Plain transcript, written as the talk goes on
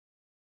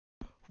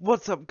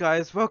What's up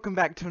guys, welcome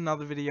back to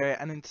another video,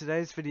 and in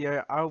today's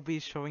video I'll be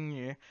showing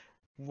you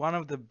one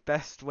of the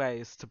best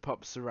ways to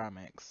pop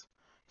ceramics.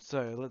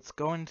 So let's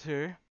go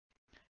into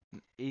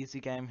an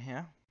easy game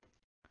here.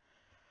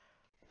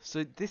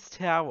 So this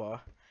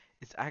tower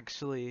is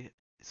actually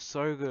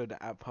so good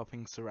at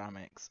popping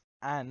ceramics,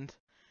 and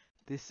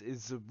this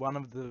is one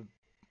of the,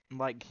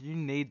 you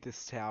need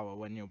this tower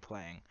when you're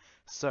playing.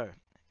 So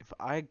if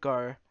I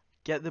go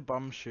get the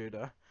bomb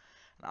shooter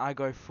and I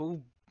go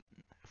full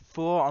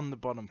 4 on the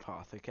bottom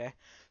path, okay?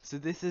 So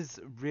this is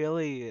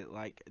really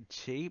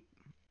cheap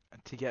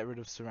to get rid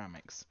of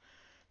ceramics.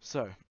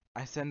 So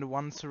I send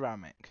 1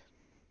 ceramic.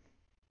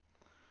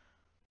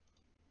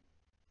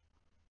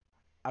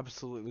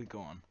 Absolutely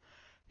gone.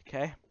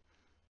 Okay?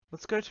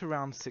 Let's go to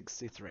round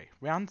 63.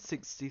 Round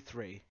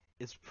 63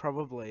 is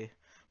probably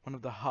one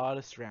of the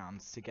hardest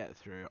rounds to get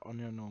through on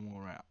your normal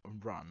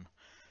run.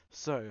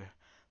 So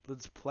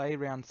let's play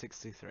round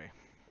 63.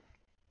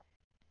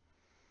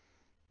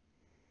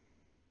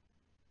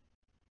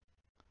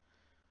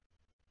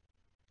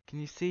 Can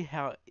you see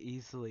how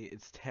easily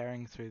it's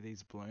tearing through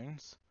these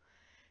balloons?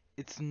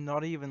 It's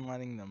not even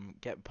letting them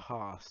get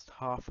past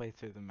halfway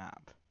through the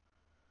map.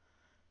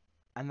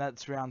 And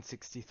that's round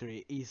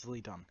 63,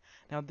 easily done.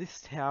 Now this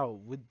tower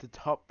with the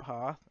top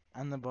path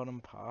and the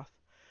bottom path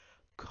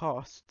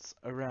costs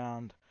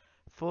around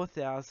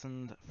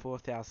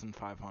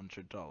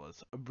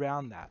 $4,500,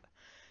 around that.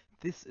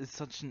 This is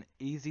such an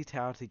easy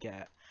tower to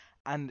get,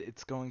 and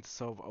it's going to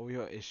solve all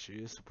your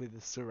issues with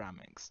the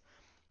ceramics.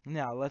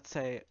 Now let's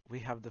say we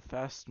have the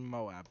first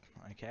Moab,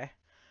 okay?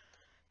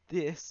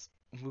 This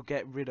will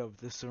get rid of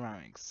the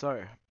ceramics.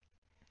 So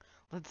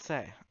let's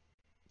say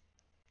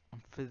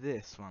for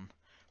this one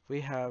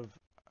we have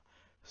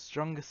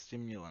stronger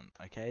stimulant,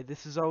 okay?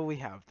 This is all we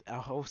have,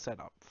 our whole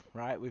setup,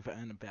 right? We've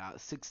earned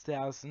about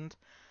 6,000,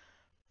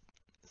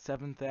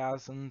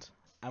 7,000,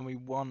 and we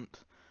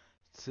want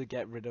to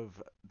get rid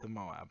of the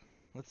Moab.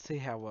 Let's see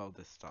how well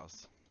this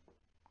does.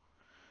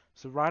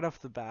 So right off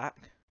the bat,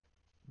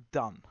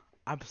 done.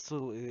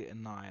 Absolutely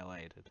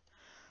annihilated.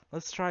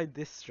 Let's try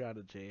this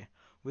strategy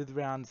with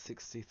round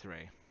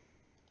 63.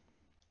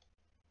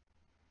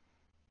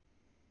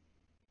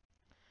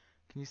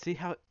 Can you see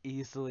how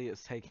easily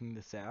it's taking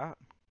this out?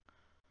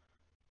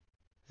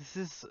 This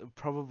is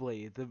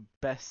probably the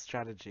best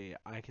strategy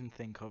I can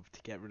think of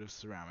to get rid of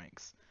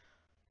ceramics.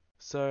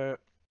 So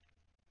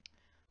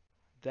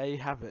there you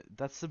have it.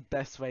 That's the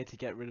best way to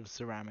get rid of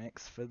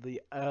ceramics for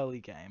the early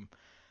game.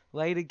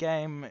 Later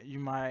game, you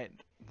might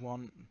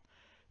want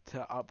to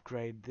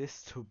upgrade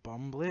this to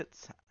Bomb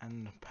Blitz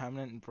and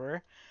Permanent Brew,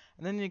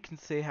 and then you can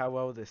see how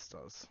well this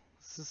does.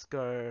 Let's just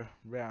go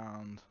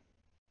round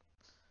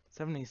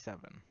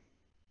 77.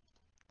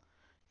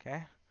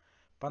 Okay,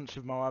 bunch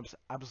of Moabs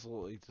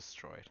absolutely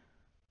destroyed.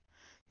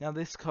 Now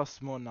this costs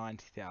more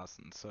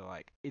 90,000, so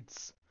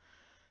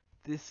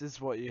this is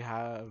what you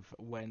have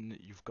when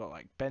you've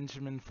got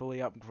Benjamin fully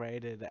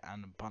upgraded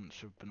and a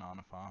bunch of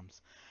banana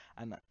farms,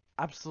 and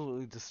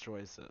absolutely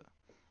destroys it.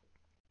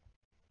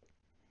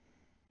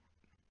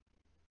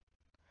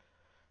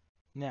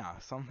 Now,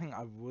 something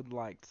I would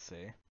like to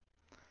see,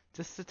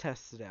 just to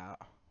test it out,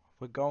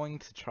 we're going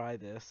to try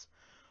this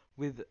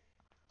with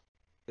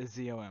a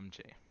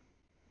ZOMG.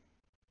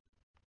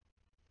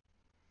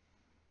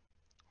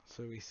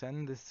 So we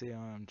send this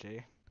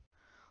ZOMG.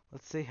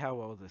 Let's see how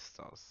well this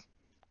does.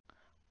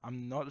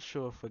 I'm not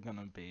sure if we're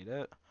gonna beat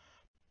it,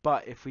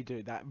 but if we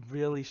do, that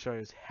really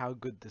shows how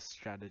good this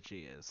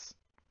strategy is.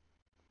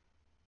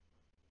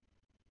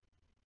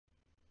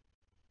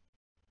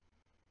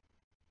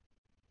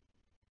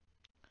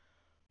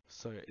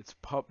 So it's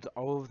popped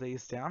all of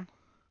these down.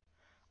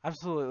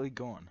 Absolutely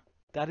gone.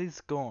 That is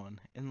gone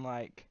in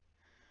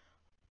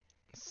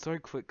so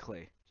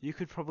quickly. You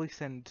could probably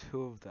send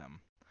 2 of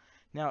them.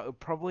 Now, it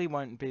probably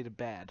won't be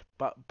bad,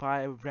 but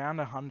by around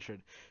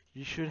 100,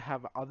 you should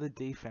have other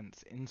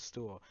defense in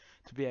store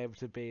to be able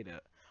to beat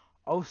it.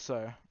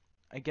 Also,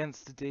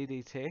 against the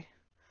DDT,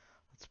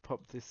 let's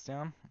pop this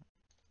down.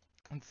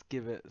 Let's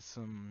give it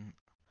some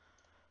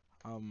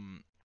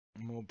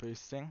more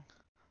boosting.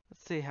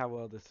 Let's see how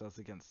well this does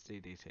against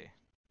DDT.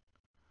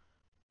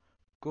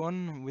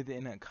 Gone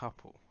within a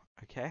couple,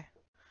 okay?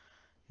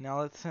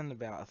 Now let's send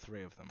about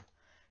 3 of them.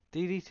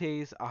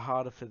 DDTs are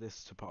harder for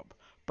this to pop,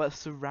 but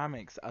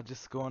ceramics are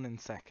just gone in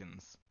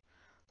seconds.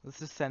 Let's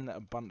just send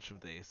a bunch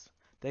of these.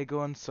 They're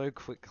gone so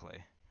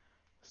quickly.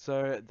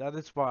 So that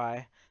is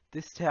why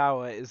this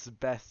tower is the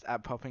best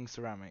at popping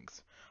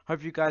ceramics.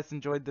 Hope you guys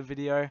enjoyed the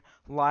video.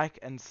 Like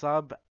and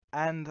sub,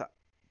 and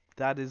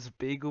that is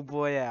Beagle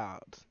Boy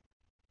out.